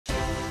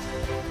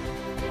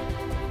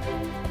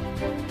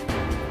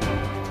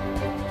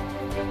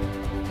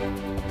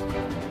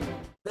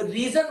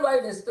reason why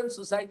Western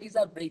societies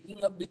are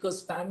breaking up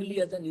because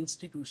family as an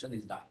institution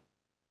is dying.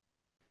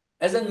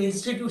 As an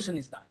institution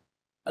is dying.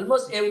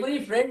 Almost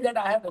every friend that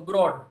I have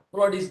abroad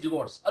is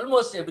divorced.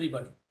 Almost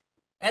everybody.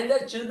 And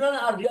their children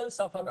are real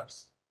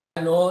sufferers.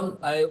 I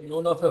have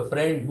known of a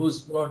friend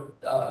who's got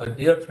a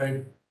dear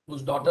friend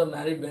whose daughter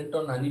married, went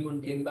on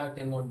honeymoon, came back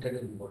and wanted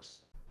a divorce.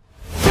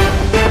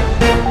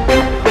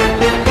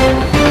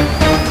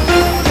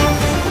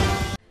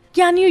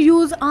 Can you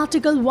use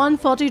Article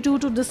 142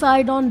 to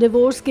decide on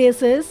divorce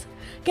cases?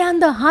 Can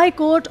the High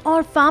Court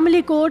or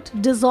Family Court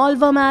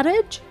dissolve a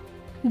marriage?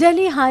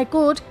 Delhi High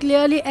Court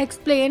clearly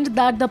explained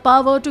that the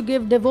power to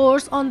give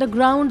divorce on the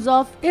grounds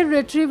of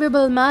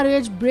irretrievable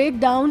marriage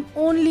breakdown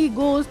only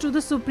goes to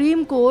the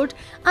Supreme Court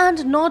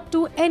and not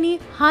to any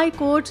High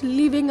Court,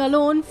 leaving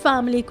alone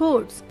family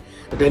courts.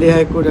 The Delhi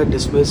High Court had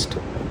dismissed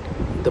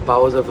the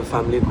powers of a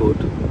family court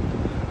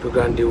to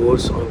grant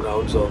divorce on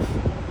grounds of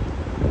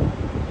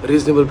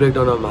reasonable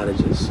breakdown of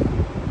marriages.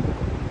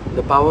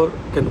 The power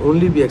can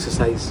only be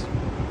exercised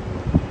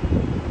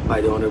by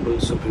the Honorable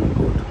Supreme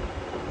Court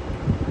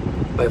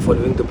by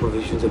following the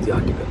provisions of the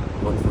Article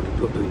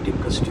 142 of the Indian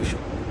Constitution.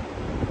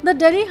 The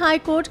Delhi High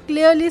Court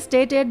clearly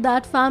stated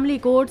that family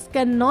courts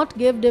cannot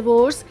give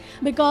divorce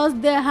because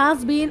there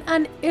has been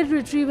an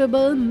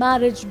irretrievable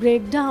marriage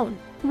breakdown.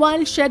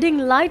 While shedding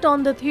light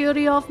on the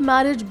theory of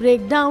marriage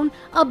breakdown,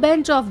 a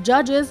bench of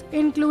judges,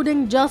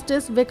 including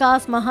Justice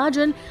Vikas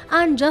Mahajan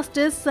and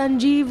Justice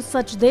Sanjeev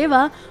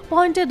Sachdeva,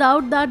 pointed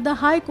out that the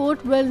High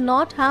Court will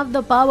not have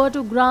the power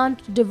to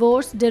grant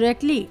divorce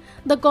directly.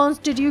 The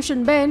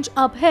Constitution bench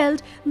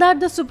upheld that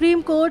the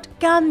Supreme Court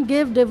can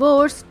give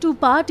divorce to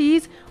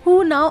parties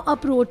who now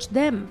approach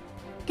them.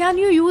 Can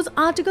you use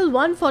Article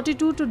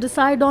 142 to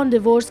decide on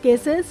divorce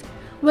cases?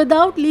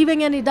 Without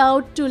leaving any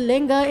doubt to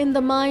linger in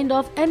the mind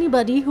of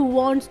anybody who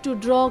wants to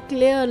draw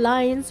clear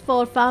lines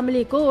for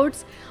family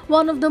courts,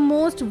 one of the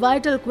most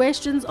vital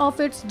questions of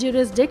its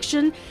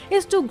jurisdiction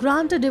is to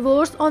grant a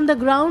divorce on the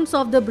grounds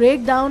of the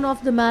breakdown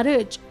of the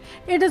marriage.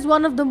 It is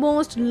one of the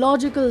most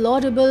logical,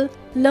 laudable,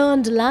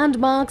 learned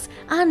landmarks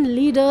and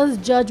leaders'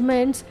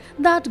 judgments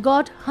that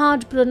got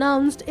hard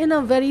pronounced in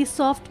a very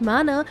soft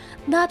manner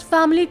that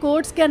family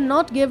courts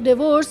cannot give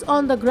divorce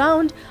on the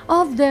ground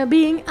of there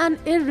being an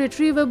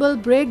irretrievable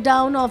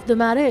breakdown of the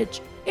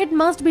marriage. It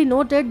must be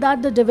noted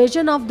that the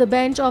division of the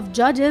bench of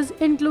judges,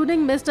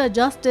 including Mr.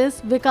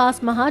 Justice Vikas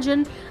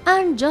Mahajan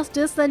and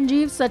Justice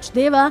Sanjeev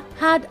Sachdeva,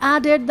 had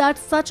added that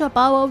such a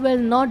power will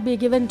not be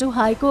given to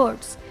high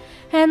courts.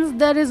 Hence,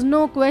 there is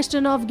no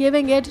question of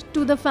giving it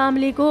to the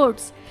family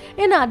courts.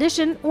 In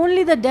addition,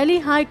 only the Delhi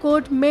High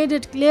Court made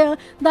it clear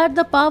that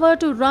the power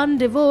to run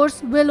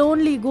divorce will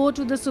only go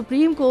to the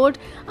Supreme Court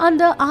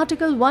under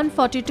Article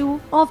 142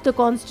 of the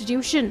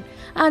Constitution,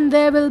 and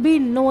there will be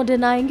no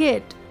denying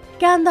it.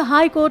 Can the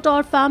High Court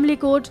or Family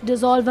Court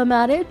dissolve a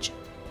marriage?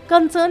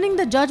 Concerning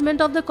the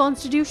judgment of the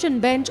Constitution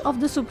bench of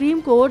the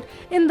Supreme Court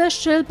in the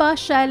Shilpa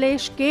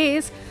Shailesh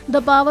case,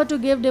 the power to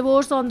give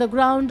divorce on the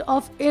ground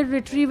of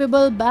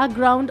irretrievable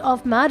background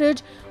of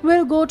marriage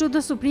will go to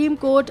the Supreme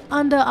Court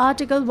under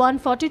Article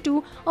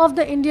 142 of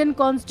the Indian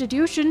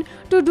Constitution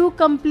to do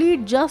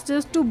complete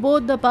justice to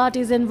both the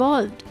parties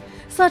involved.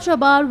 Such a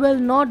bar will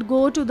not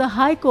go to the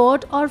High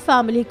Court or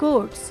family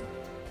courts.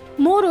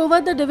 Moreover,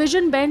 the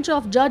division bench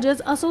of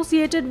judges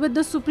associated with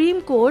the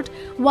Supreme Court,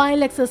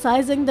 while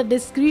exercising the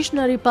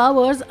discretionary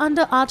powers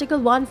under Article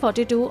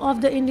 142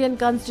 of the Indian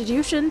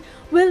Constitution,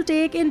 will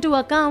take into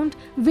account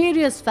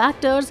various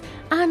factors,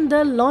 and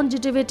the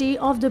longevity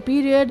of the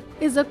period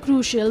is a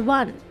crucial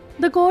one.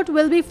 The court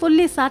will be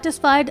fully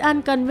satisfied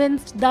and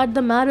convinced that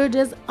the marriage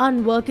is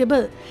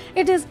unworkable,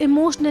 it is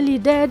emotionally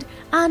dead,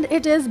 and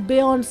it is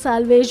beyond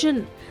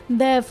salvation.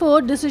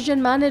 Therefore,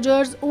 decision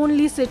managers'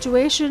 only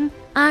situation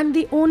and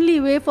the only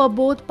way for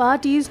both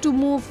parties to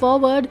move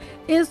forward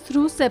is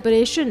through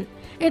separation.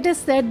 It is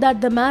said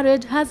that the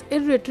marriage has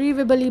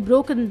irretrievably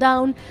broken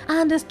down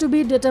and is to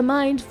be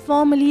determined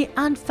formally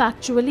and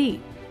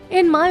factually.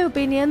 In my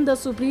opinion, the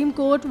Supreme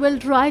Court will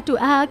try to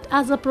act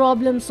as a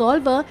problem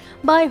solver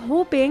by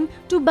hoping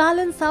to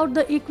balance out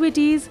the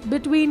equities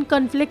between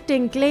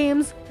conflicting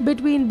claims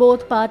between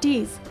both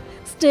parties.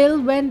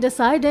 Still, when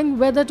deciding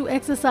whether to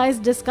exercise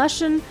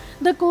discussion,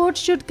 the court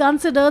should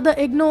consider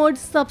the ignored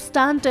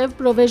substantive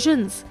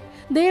provisions.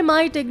 They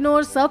might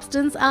ignore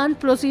substance and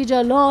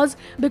procedure laws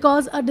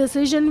because a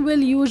decision will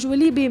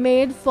usually be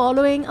made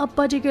following a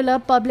particular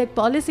public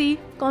policy,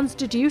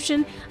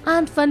 constitution,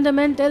 and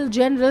fundamental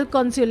general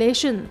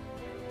consolation.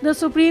 The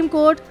Supreme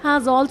Court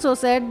has also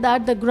said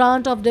that the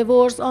grant of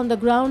divorce on the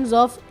grounds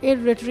of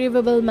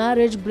irretrievable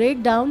marriage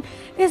breakdown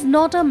is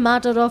not a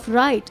matter of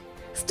right.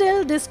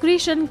 Still,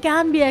 discretion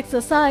can be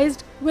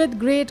exercised with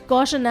great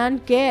caution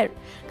and care,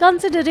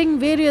 considering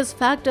various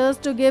factors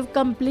to give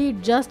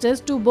complete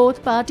justice to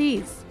both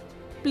parties.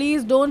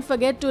 Please don't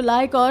forget to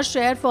like or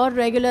share for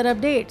regular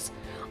updates.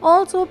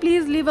 Also,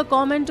 please leave a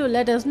comment to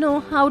let us know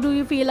how do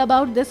you feel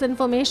about this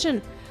information.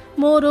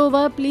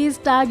 Moreover, please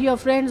tag your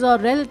friends or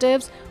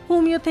relatives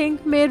whom you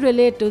think may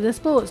relate to this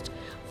post.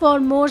 For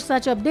more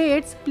such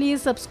updates,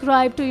 please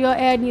subscribe to your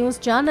Air News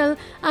channel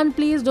and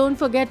please don't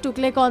forget to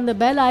click on the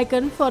bell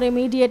icon for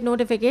immediate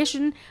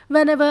notification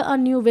whenever a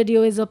new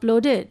video is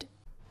uploaded.